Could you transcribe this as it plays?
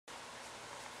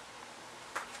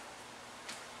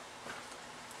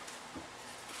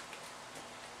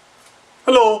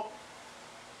Hello,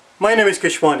 my name is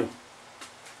Keshwani.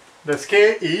 That's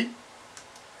Keshwani,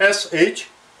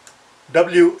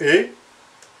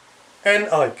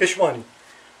 Keshwani.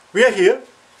 We are here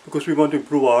because we want to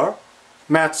improve our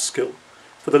math skill.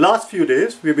 For the last few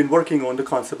days, we've been working on the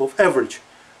concept of average.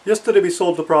 Yesterday we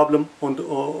solved the problem on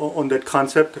that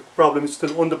concept. The problem is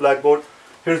still on the blackboard.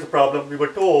 Here's the problem. We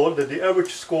were told that the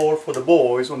average score for the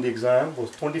boys on the exam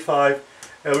was 25,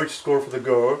 average score for the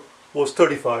girl was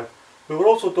 35. We were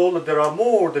also told that there are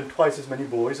more than twice as many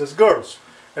boys as girls.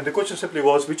 And the question simply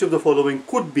was, which of the following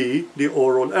could be the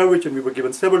overall average? And we were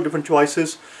given several different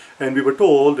choices, and we were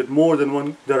told that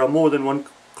there are more than one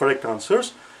correct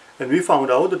answers. And we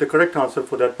found out that the correct answer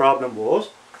for that problem was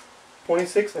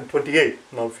 26 and 28.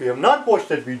 Now, if you have not watched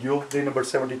that video, day number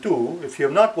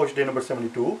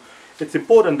 72, it's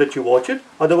important that you watch it.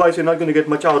 Otherwise, you're not going to get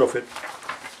much out of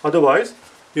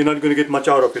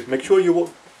it. Make sure you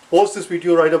pause this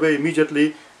video right away,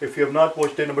 immediately, if you have not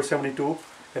watched day number 72,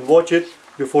 and watch it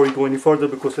before you go any further,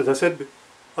 because as I said,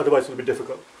 otherwise it will be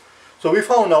difficult. So we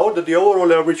found out that the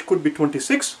overall average could be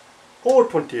 26 or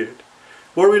 28.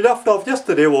 Where we left off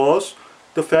yesterday was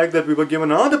the fact that we were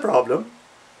given another problem,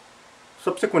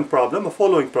 subsequent problem, a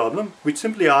following problem, which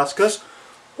simply asks us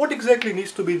what exactly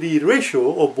needs to be the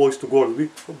ratio of boys to girls.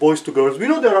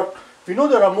 We know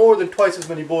there are more than twice as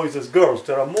many boys as girls.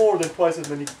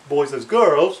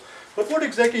 But what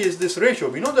exactly is this ratio?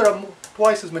 We know there are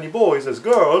twice as many boys as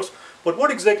girls, but what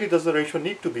exactly does the ratio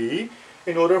need to be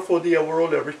in order for the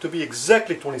overall average to be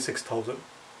exactly 26,000?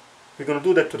 We're going to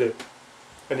do that today.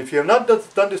 And if you have not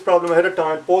done this problem ahead of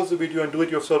time, pause the video and do it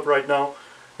yourself right now,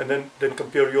 and then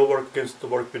compare your work against the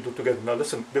work we do together. Now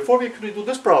listen, before we actually do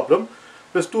this problem,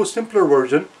 let's do a simpler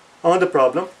version on the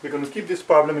problem. We're going to keep this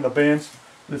problem in abeyance.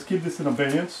 Let's keep this in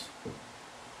abeyance.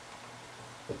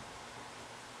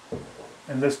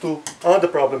 And let's do another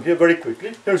problem here very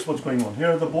quickly. Here's what's going on.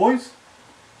 Here are the boys.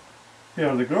 Here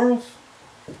are the girls.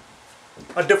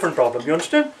 A different problem, you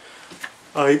understand?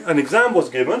 An exam was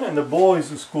given and the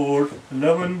boys scored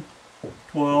 11,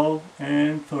 12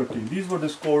 and 13. These were the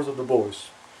scores of the boys.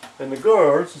 And the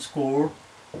girls scored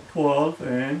 12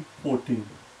 and 14.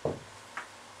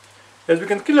 As we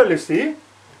can clearly see,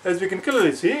 in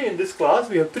this class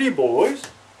we have 3 boys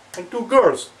and 2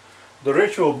 girls. The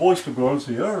ratio of boys to girls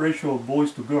here,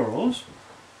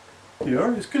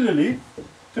 is clearly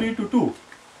 3 to 2.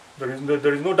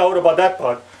 There is no doubt about that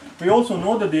part. We also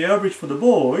know that the average for the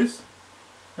boys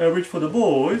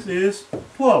is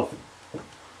 12.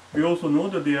 We also know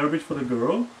that the average for the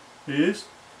girl is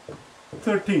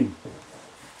 13.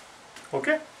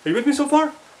 Okay? Are you with me so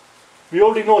far? We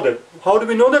already know that. How do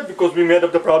we know that? Because we made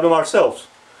up the problem ourselves.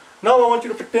 Now I want you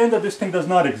to pretend that this thing does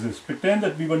not exist. Pretend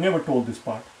that we were never told this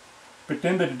part.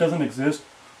 Pretend that it doesn't exist.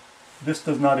 This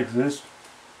does not exist.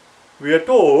 We are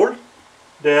told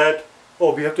that,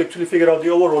 we have to actually figure out the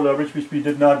overall average, which we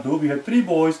did not do. We had 3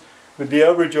 boys with the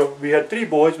average of,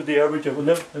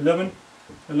 11,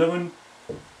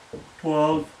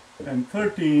 12 and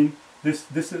 13. This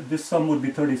sum would be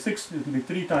 36. It will be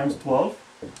 3 times 12,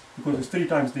 because it's 3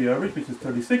 times the average, which is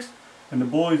 36. And the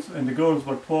boys and the girls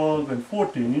were 12 and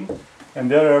 14, and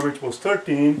their average was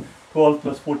 13. 12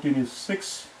 plus 14 is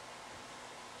 6,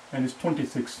 and it's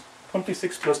 26.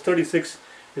 26 plus 36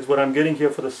 is what I'm getting here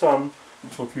for the sum.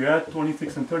 So if you add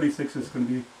 26 and 36, it's going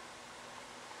to be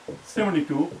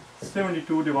 72.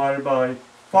 72 divided by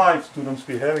 5 students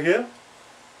we have here.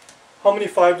 How many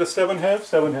 5 does 7 have?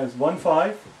 7 has 1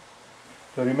 5.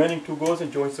 The remaining 2 goes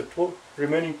and joins the 2.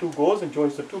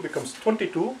 Becomes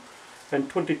 22. And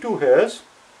 22 has,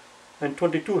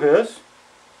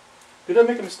 did I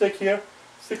make a mistake here?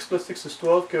 6 plus 6 is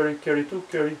 12, carry 2,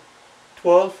 carry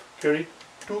 12, carry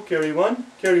 2, carry 1,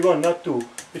 not 2.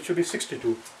 It should be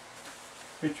 62.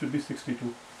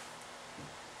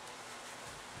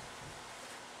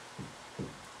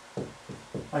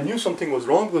 I knew something was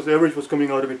wrong because the average was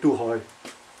coming out a bit too high.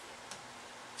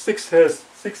 6 has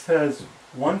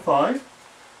 1 5.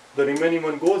 The remaining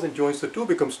one goes and joins the 2,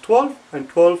 becomes 12, and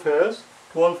 12 has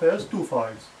 2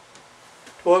 5s.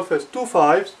 12 has 2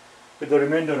 5s with the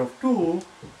remainder of 2,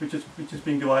 which is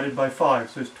being divided by 5.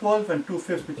 So it's 12 and 2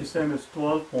 fifths, which is same as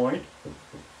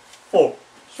 12.4.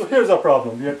 So here's our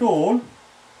problem. We are told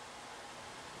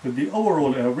that the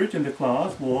overall average in the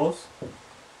class was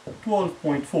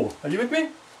 12.4. Are you with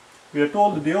me? We are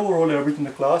told that the overall average in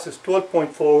the class is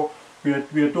 12.4. We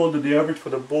are told that the average for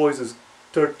the boys is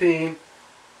 13.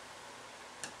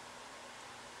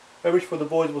 Average for the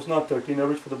boys was not 13,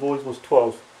 average for the boys was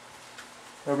 12.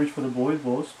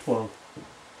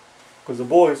 Because the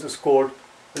boys scored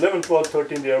 11, 12,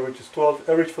 13, the average is 12.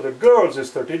 Average for the girls is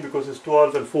 13 because it's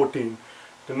 12 and 14.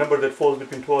 The number that falls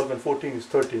between 12 and 14 is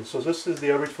 13. So this is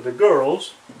the average for the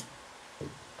girls.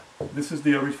 This is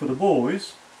the average for the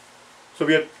boys. So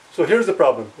here's the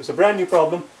problem. It's a brand new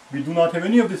problem. We do not have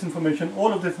any of this information.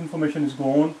 All of this information is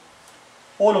gone.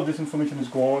 All of this information is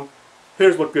gone.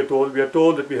 Here's what we are told. We are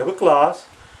told that we have a class.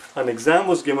 An exam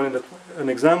was given.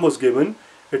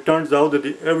 It turns out that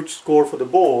the average score for the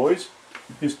boys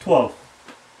is 12.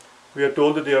 We are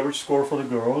told that the average score for the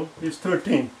girl is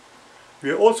 13. We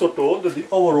are also told that the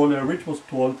overall average was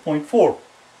 12.4.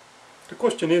 The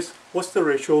question is, what's the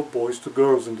ratio of boys to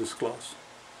girls in this class?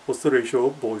 What's the ratio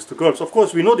of boys to girls? Of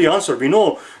course, we know the answer. We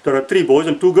know there are 3 boys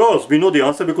and 2 girls. We know the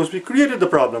answer because we created the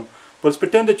problem. But let's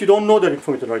pretend that you don't know that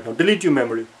information right now. Delete your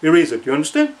memory. Erase it. You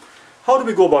understand? How do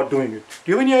we go about doing it?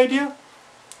 Do you have any idea?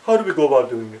 How do we go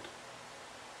about doing it?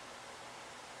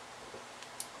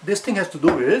 This thing has to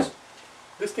do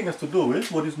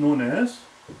with what is known as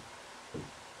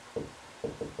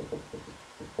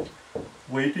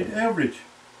weighted average.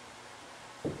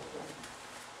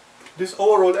 This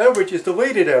overall average is the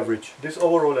weighted average. This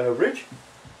overall average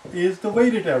is the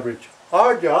weighted average.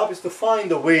 Our job is to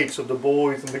find the weights of the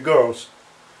boys and the girls.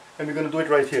 And we're going to do it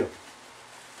right here.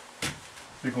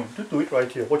 We're going to do it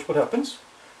right here. Watch what happens.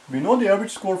 We know the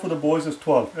average score for the boys is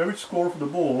 12. Average score for the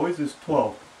boys is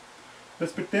 12.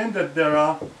 Let's pretend that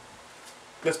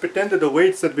the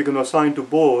weights that we're going to assign to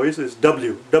boys is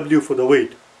W. W for the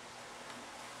weight.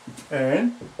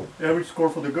 And the average score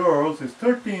for the girls is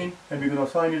 13, and we're going to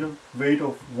assign it a weight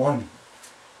of 1.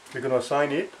 We're going to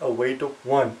assign it a weight of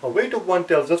 1. A weight of 1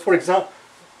 tells us, for example,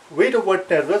 weight of 1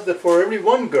 tells us that for every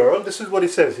one girl, this is what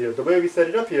it says here. The way we set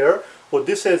it up here, what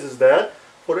this says is that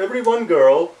for every one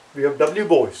girl, we have W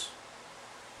boys.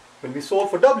 When we solve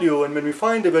for W and when we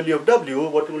find the value of W,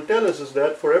 what it will tell us is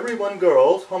that for every one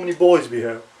girl, how many boys we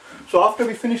have. So after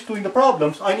we finish doing the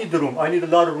problems, I need the room. I need a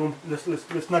lot of room.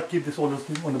 Let's not keep this all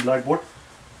on the blackboard,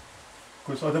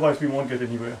 because otherwise we won't get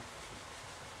anywhere.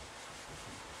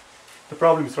 The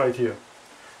problem is right here.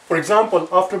 For example,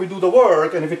 after we do the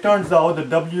work, and if it turns out that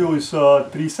W is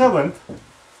 3/7,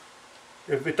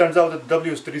 if it turns out that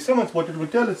W is 3/7, what it will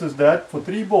tell us is that for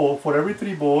every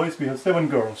 3 boys, we have 7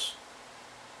 girls.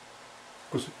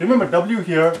 Because remember, W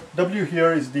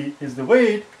here is the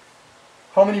weight.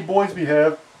 How many boys we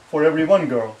have for every one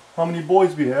girl? How many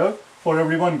boys we have for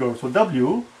every one girl? So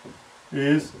W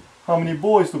is how many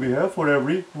boys do we have for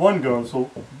every one girl? So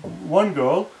one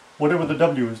girl, whatever the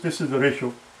W is, this is the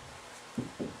ratio.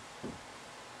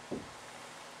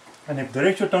 And if the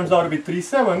ratio turns out to be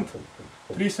 3/7,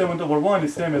 3/7 over 1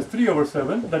 is same as 3 over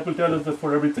 7. That will tell us that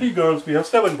for every 3 girls we have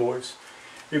 7 boys.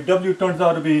 If W turns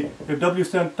out to be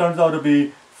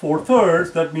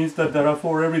 4/3, that means that there are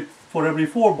for every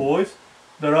 4 boys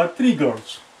there are 3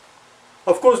 girls.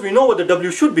 Of course, we know what the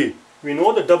W should be. We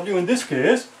know the W in this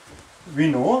case. We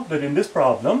know that in this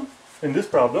problem,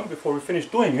 before we finish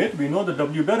doing it, we know the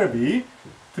W better be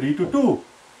 3:2,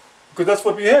 because that's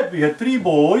what we had. We had 3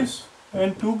 boys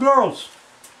and 2 girls.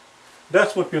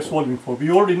 That's what we are solving for. We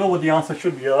already know what the answer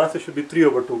should be. Our answer should be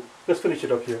 3/2. Let's finish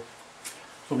it up here.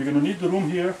 So we're going to need the room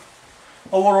here.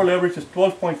 Overall average is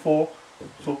 12.4.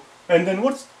 So, and then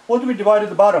what do we divide at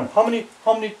the bottom? How many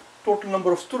total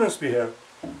number of students we have?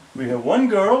 We have 1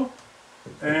 girl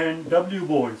and W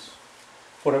boys.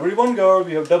 For every 1 girl,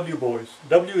 we have W boys.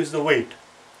 W is the weight.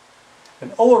 And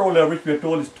overall average, we are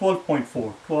told, is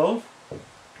 12.4.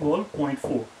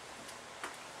 12.4.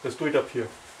 Let's do it up here.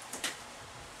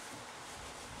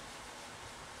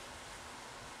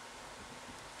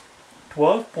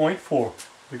 12.4.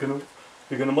 We're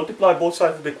going to multiply both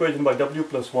sides of the equation by W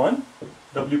plus 1.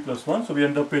 So we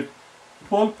end up with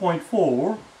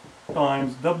 12.4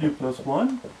 times W plus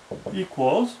 1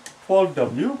 equals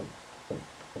 12W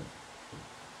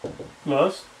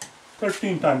plus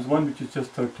 13 times 1, which is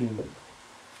just 13.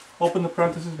 Open the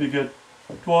parentheses, we get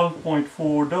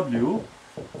 12.4W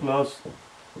plus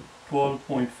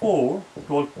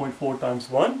 12.4 times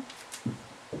 1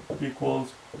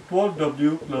 equals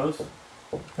 12W plus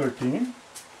 13.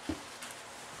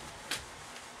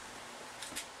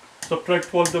 Subtract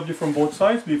 12W from both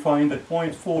sides, we find that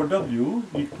 0.4W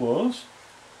equals,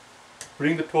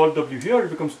 bring the 12W here, it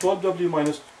becomes 12W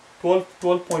minus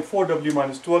 12.4W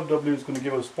minus 12W is going to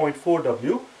give us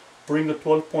 0.4W. Bring the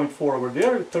 12.4 over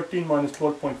there, 13 minus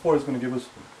 12.4 is going to give us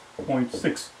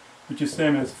 0.6, which is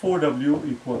same as 4W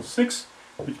equals 6,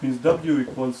 which means W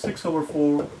equals 6 over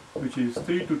 4, which is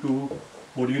 3:2.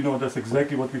 What do you know? That's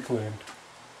exactly what we claimed.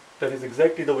 That is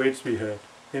exactly the weights we had.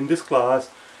 In this class,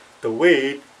 the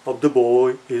weight of the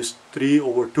boy is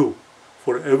 3/2.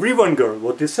 For every 1 girl,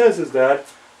 what this says is that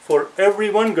for every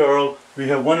 1 girl, we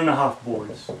have 1.5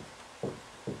 boys.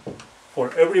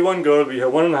 For every one girl, we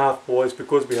have 1.5 boys.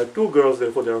 Because we have 2 girls,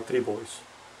 therefore there are 3 boys.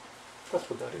 That's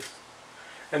what that is.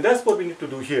 And that's what we need to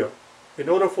do here. In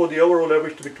order for the overall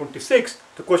average to be 26,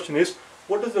 the question is,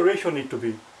 what does the ratio need to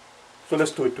be? So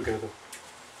let's do it together.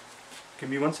 Give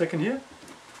me 1 second here.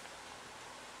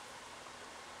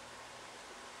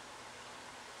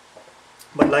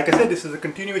 But like I said, this is a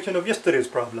continuation of yesterday's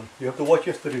problem. You have to watch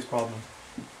yesterday's problem.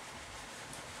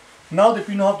 Now that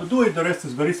we know how to do it, the rest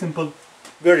is very simple,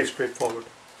 very straightforward.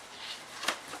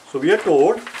 So we are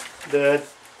told that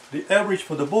the average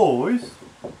for the boys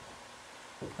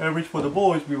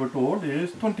we were told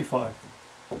is 25.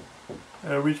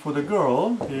 Average for the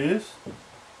girl is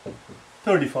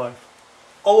 35.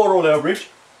 Overall average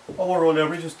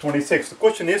is 26. The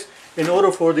question is, in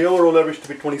order for the overall average to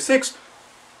be 26,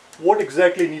 what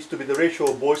exactly needs to be the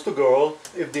ratio of boys to girls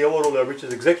if the overall average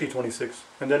is exactly 26?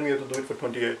 And then we have to do it for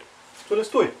 28. So let's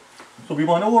do it. So we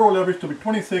want overall average to be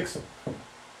 26.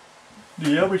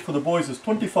 The average for the boys is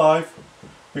 25.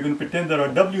 We're going to pretend there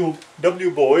are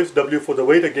W boys, W for the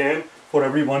weight again, for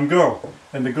every one girl.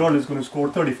 And the girl is going to score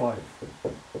 35.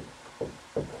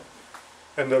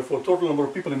 And therefore total number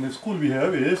of people in the school we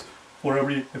have is, for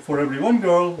every one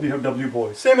girl, we have W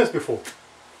boys. Same as before.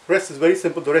 Rest is very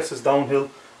simple, the rest is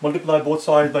downhill. Multiply both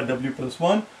sides by W plus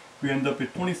 1. We end up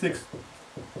with 26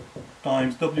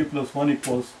 times W plus 1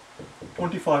 equals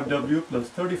 25W plus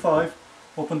 35.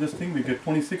 Open this thing, we get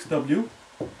 26W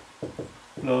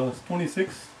plus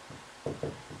 26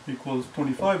 equals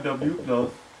 25W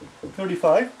plus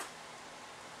 35.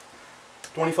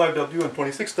 25W and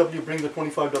 26W, bring the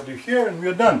 25W here and we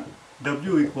are done.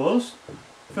 W equals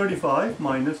 35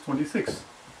 minus 26.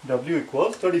 W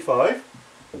equals 35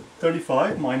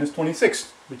 minus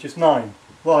 26, which is 9.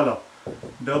 Voila.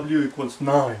 W equals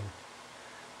 9.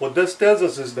 What this tells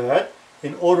us is that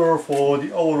in order for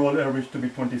the overall average to be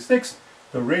 26,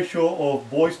 the ratio of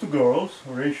boys to girls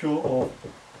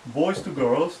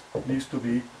needs to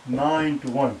be 9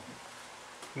 to 1.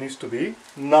 Needs to be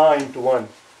 9 to 1.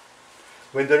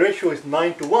 When the ratio is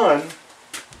 9 to 1,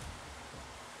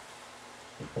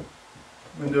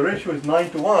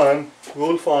 we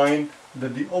will find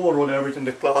that the overall average in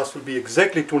the class will be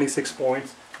exactly 26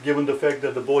 points, given the fact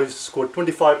that the boys scored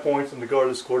 25 points and the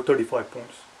girls scored 35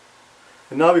 points.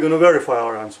 And now we're going to verify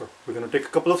our answer. We're going to take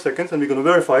a couple of seconds and we're going to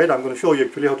verify it. I'm going to show you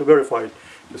actually how to verify it.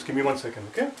 Just give me 1 second,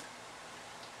 okay?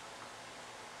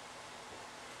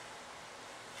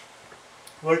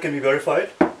 Where can we verify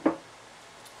it?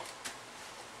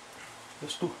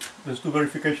 Let's do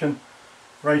verification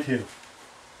right here.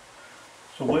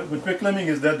 So what we're claiming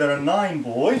is that there are 9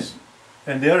 boys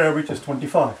and their average is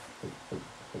 25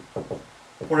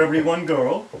 for every one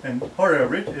girl, and her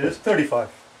average is 35.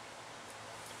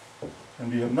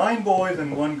 And we have 9 boys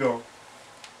and 1 girl.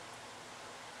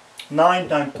 9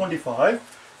 times 25,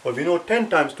 well, we know 10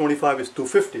 times 25 is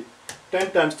 250.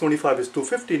 10 times 25 is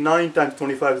 250. 9 times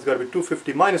 25 is got to be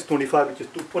 250 minus 25, which is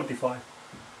 225.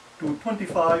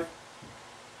 225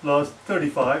 plus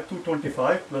 35,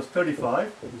 225 plus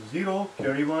 35, 0,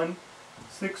 carry 1,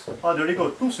 6, there you go,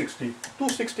 260.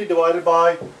 260 divided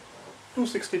by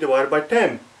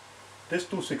 10. This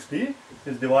 260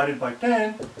 is divided by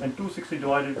 10, and 260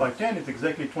 divided by 10 is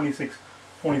exactly 26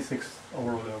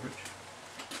 overall average.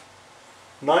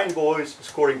 9 boys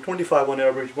scoring 25 on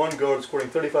average, 1 girl scoring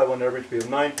 35 on average. We have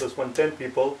 9 plus 1, 10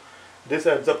 people. This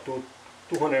adds up to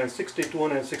 260.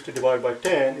 260 divided by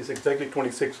 10 is exactly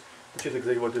 26, which is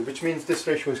exactly what it is, which means this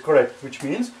ratio is correct, which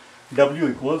means W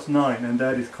equals 9, and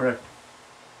that is correct.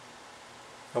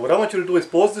 Now what I want you to do is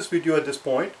pause this video at this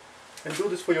point and do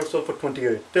this for yourself for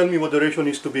 28. Tell me what the ratio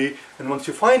needs to be, and once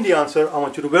you find the answer, I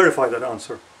want you to verify that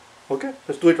answer. Okay?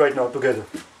 Let's do it right now together.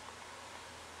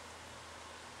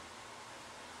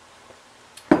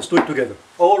 Let's do it together.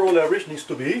 Overall average needs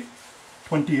to be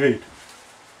 28.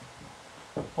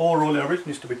 Overall average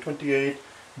needs to be 28.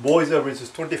 Boys average is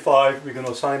 25. We're going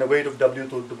to assign a weight of W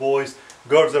to the boys.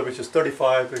 Girls average is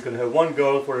 35. We're going to have 1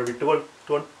 girl for every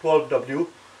 12 W,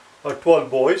 12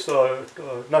 boys,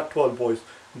 not 12 boys,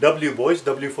 W boys,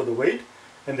 W for the weight.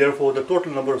 And therefore the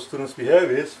total number of students we have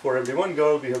is, for every 1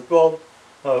 girl we have 12,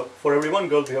 for every 1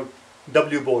 girl we have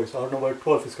W boys. I don't know where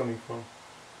 12 is coming from.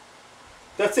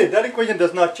 That's it. That equation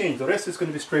does not change. The rest is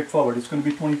going to be straightforward. It's going to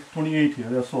be 28 here.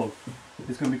 That's all.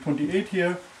 It's going to be 28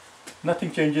 here.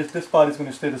 Nothing changes. This part is going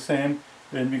to stay the same.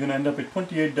 And we're going to end up with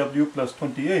 28W plus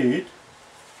 28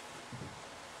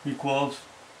 equals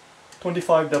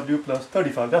 25W plus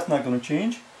 35. That's not going to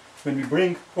change. When we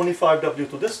bring 25W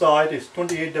to this side, it's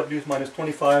 28W minus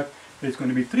 25. It's going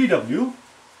to be 3W.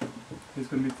 It's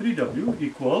going to be 3W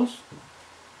equals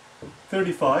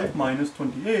 35 minus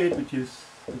 28, which is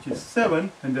which is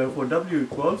 7, and therefore W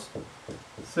equals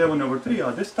 7 over 3.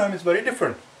 This time is very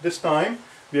different. This time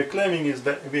we are claiming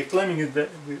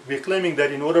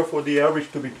that in order for the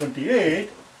average to be 28,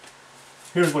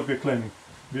 here's what we're claiming.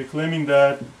 We're claiming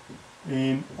that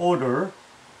in order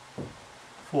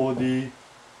for the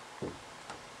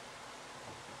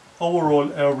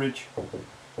overall average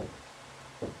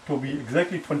to be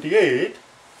exactly 28,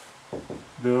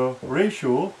 the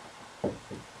ratio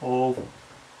of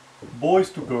boys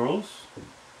to girls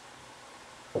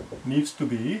needs to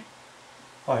be,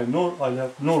 I'll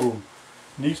have no room,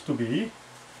 needs to be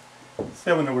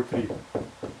 7 over 3.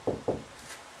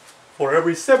 For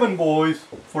every 7 boys,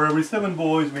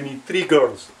 we need 3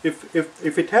 girls.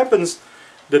 If it happens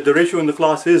that the ratio in the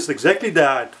class is exactly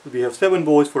that, we have 7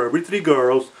 boys for every 3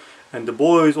 girls, and the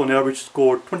boys on average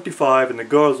scored 25 and the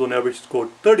girls on average scored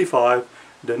 35,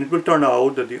 then it will turn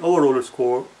out that the overall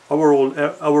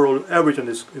average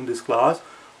in this class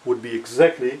would be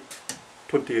exactly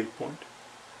 28 points.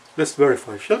 Let's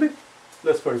verify, shall we?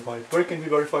 Let's verify it. Where can we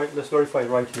verify it? Let's verify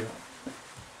right here.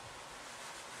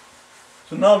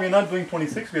 So now we are not doing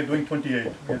 26, we are doing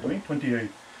 28. We are doing 28.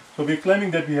 So we are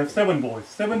claiming that we have 7 boys.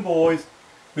 7 boys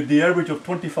with the average of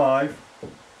 25.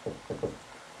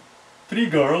 3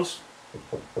 girls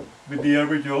with the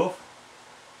average of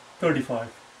 35.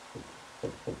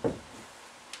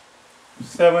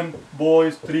 7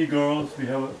 boys, 3 girls, we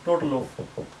have a total of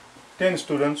 10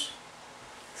 students.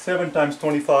 7 times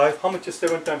 25, how much is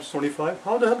 7 times 25?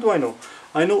 How the hell do I know?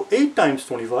 I know 8 times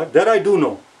 25, that I do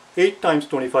know. 8 times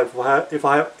 25, if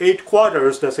I have 8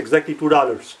 quarters, that's exactly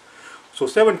 $2. So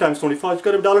 7 times 25 is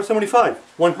got to be $1.75,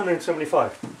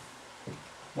 175.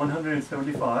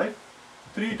 175,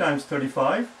 3 times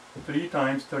 35, 3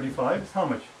 times 35 is how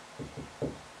much?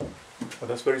 Well,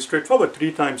 that's very straightforward.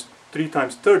 3 times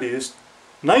 30 is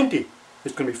 90.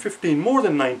 It's going to be 15 more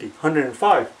than 90,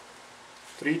 105.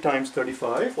 3 times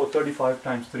 35, or 35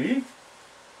 times 3.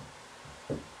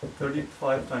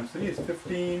 35 times 3 is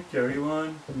 15, carry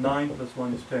 1, 9 plus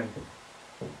 1 is 10.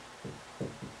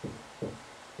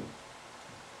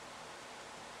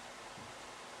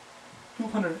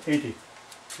 280.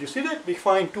 You see that? We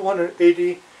find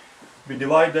 280, we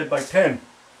divide that by 10.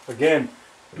 Again,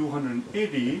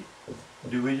 280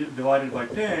 divided by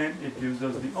 10, it gives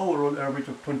us the overall average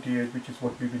of 28, which is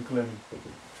what we've been claiming.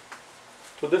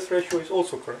 So this ratio is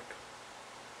also correct.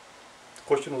 The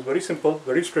question was very simple,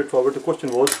 very straightforward. The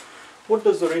question was, what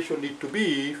does the ratio need to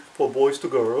be for boys to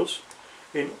girls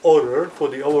in order for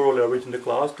the overall average in the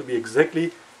class to be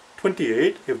exactly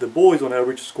 28 if the boys on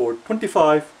average scored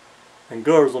 25 and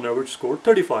girls on average scored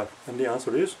 35? And the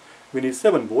answer is, we need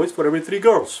 7 boys for every 3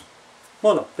 girls.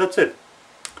 Voila, that's it.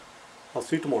 I'll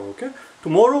see you tomorrow, okay?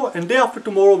 Tomorrow and day after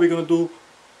tomorrow we're going to do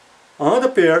another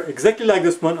pair exactly like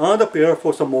this one, another pair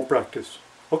for some more practice.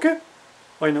 Okay?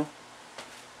 Bye now.